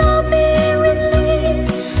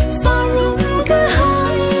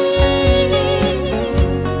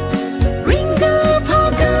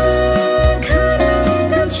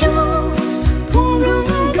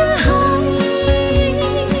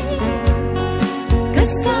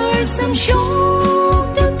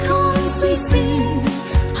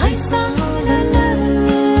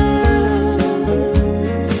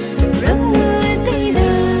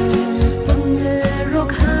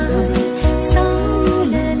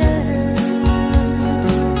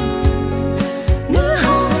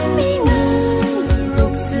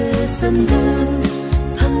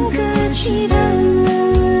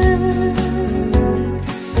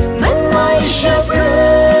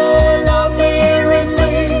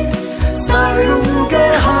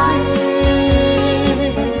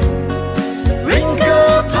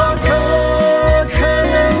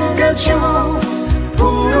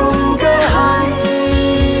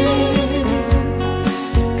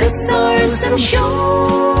sầm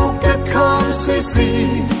sốt các khám suy xì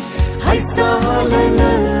hay xa lơ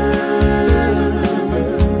lơ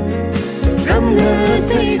râm ngơ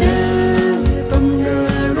thấy đờ bầm ngơ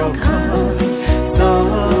rô khai xa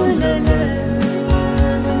lơ lơ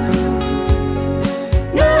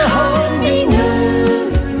ngơ hán mi ngơ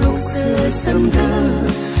rô sư sầm đờ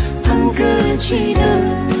thăng cơ chi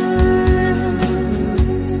đờ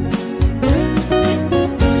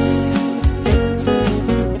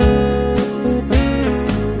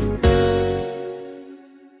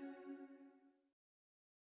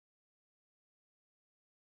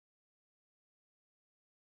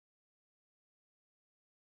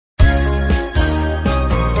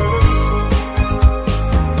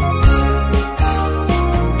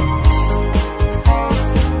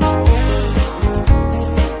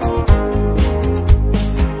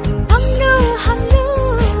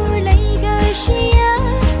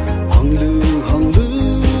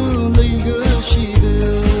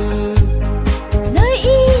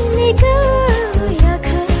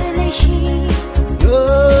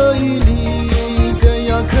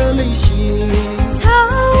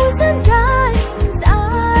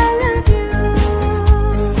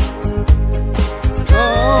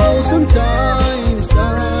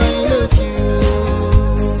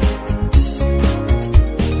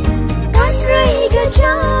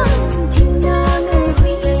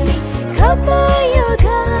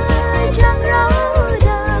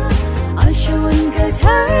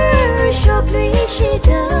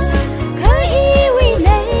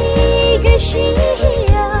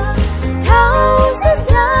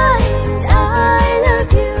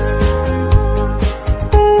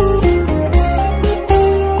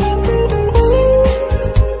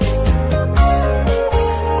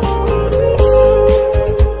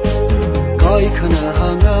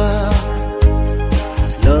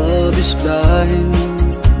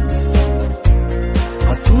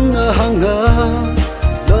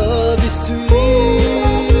love is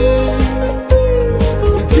sweet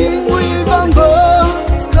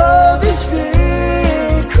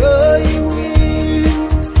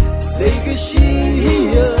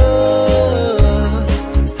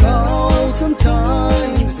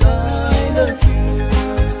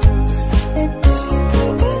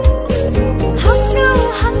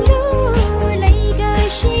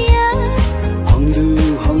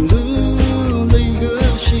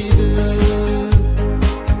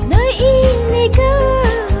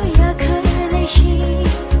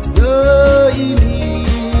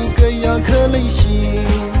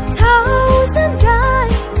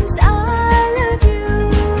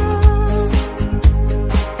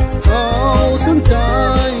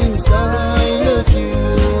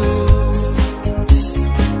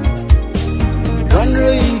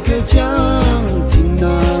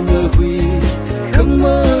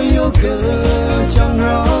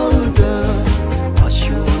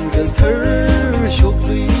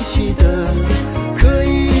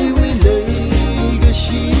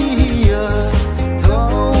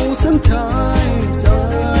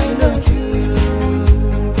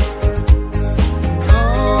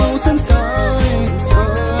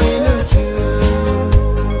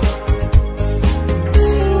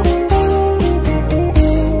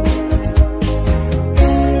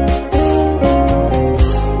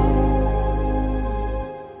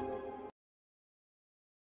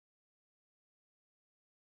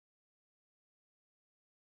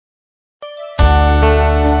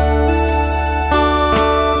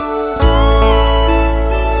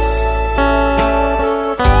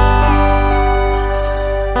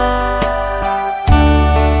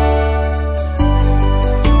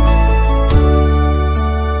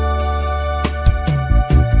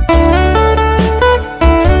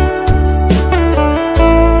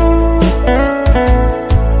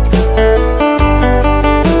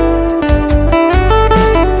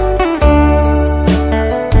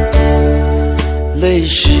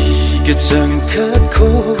cái chẳng khát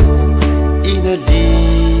khô inali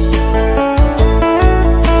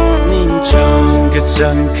nhìn chẳng cái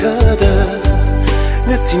chẳng khát đờ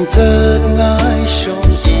ngất tình thật ngái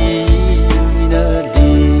trong inali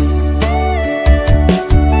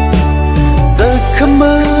giờ không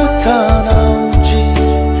mơ ta nào chi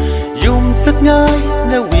dùng rất ngái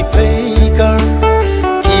nếu bị bay gar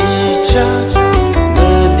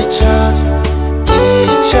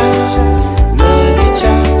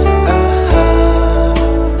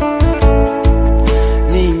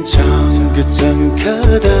chẳng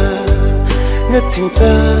khờ đờ ngất tình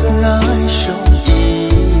thật ngái trong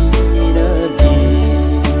inali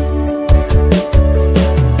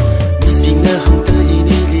nhìn na hồng tơ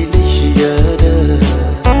inili li đờ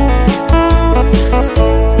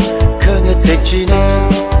khờ ngất chết chi na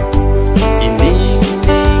ini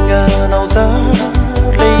ngờ nào ra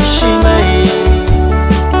lấy chi mày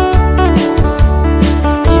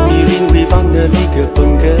imirin vi vang ngờ li cơ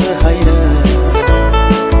bưng cơ hay đờ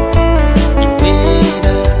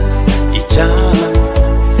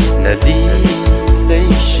đi lấy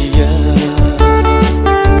chia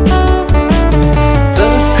tớ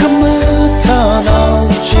không mơ ta nào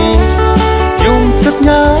chi dùng rất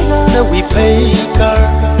ngái nếu bị bay gar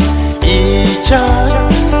y cha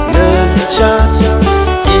nên cha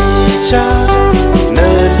y cha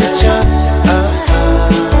nên cha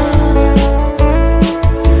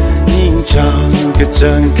nhìn chẳng cái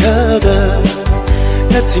chẳng khờ đờ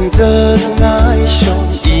ngất tình thật ngái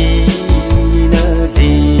trong inali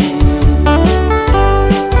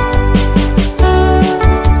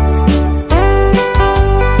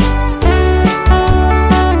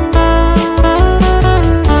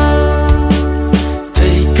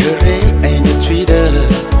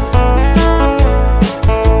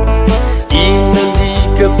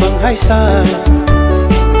hay sai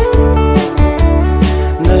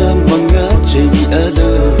nơ mong ngỡ chỉ ở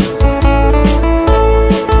đâu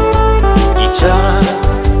ý cha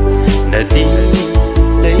là đi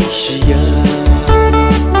lấy chia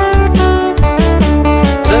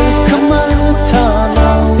giờ không mơ ta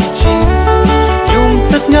nào chi dùng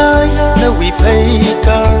rất ngái nếu bị bay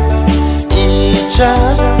gar ý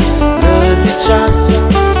cha nên cha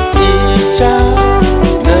ý cha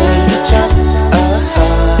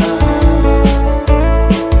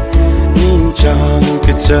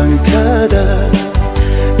chẳng khờ đờ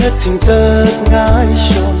ngất tình thật ngái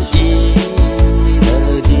trong inali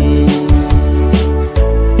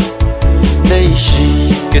đây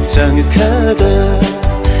chỉ cái chẳng khờ đờ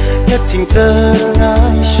ngất tình thật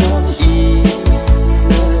ngái trong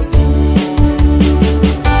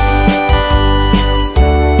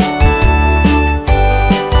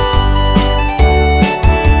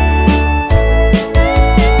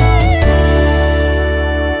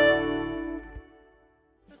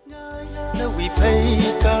we pay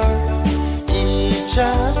gar y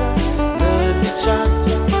cha nên cha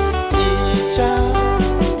y cha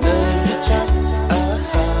nên cha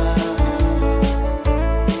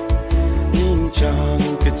nhìn chẳng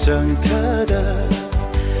cái chẳng khờ đờ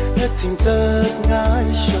ngất tình thật ngái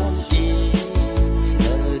trong